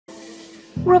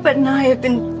Robert and I have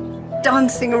been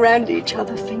dancing around each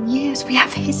other for years. We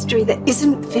have history that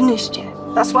isn't finished yet.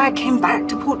 That's why I came back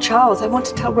to Port Charles. I want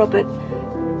to tell Robert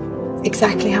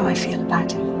exactly how I feel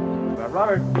about him.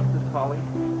 Robert, this is Holly.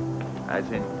 As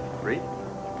in Reed?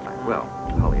 Well,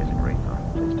 Holly as in Reed.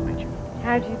 Pleased to meet you.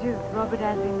 How do you do? Robert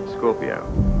as in... Scorpio.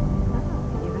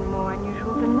 Oh, even more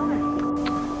unusual than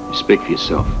mine. You speak for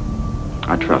yourself.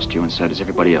 I trust you, and so does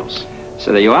everybody else.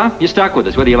 So there you are. You're stuck with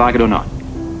us, whether you like it or not.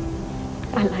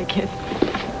 I like it.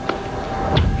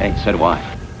 Hey, so do I.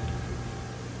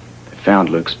 They found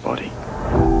Luke's body.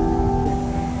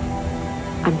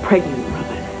 I'm pregnant,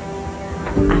 Robert.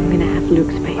 I'm gonna have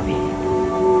Luke's baby.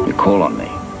 You call on me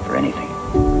for anything.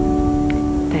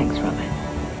 Thanks, Robert.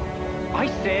 I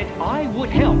said I would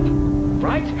help,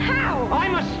 right? How?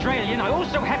 I'm Australian. I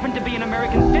also happen to be an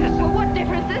American citizen. Well, what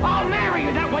difference is it? I'll marry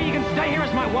you. That way you can stay here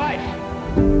as my wife.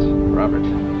 Robert,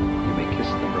 you may kiss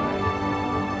the bride.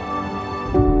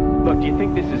 Look, do you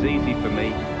think this is easy for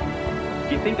me?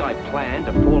 Do you think I planned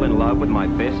to fall in love with my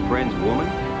best friend's woman?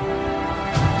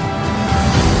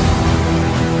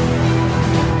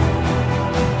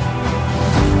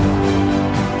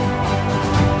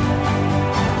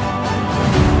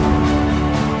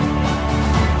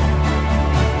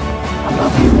 I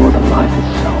love you more than life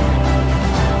itself.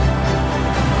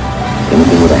 If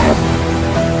anything would have happened,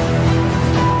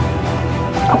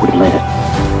 I would have let it.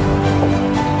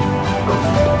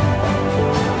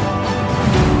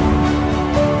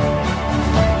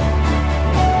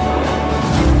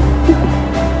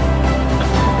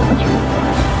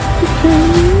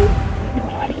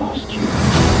 I lost you.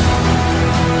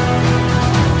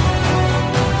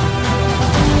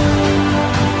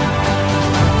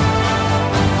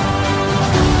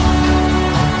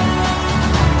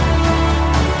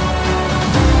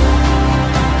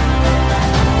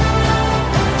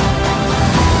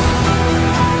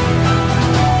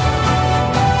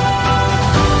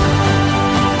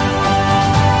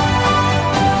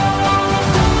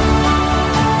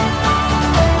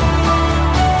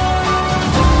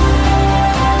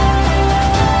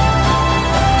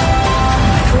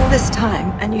 This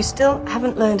time, and you still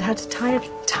haven't learned how to tie a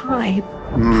tie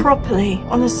properly.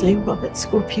 Honestly, Robert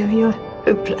Scorpio, you're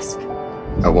hopeless.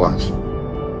 I was.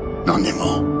 Not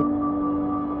anymore.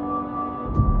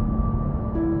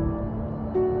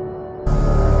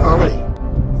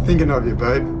 Holly, thinking of you,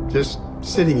 babe. Just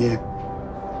sitting here.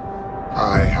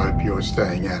 I hope you're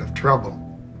staying out of trouble.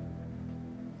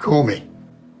 Call me.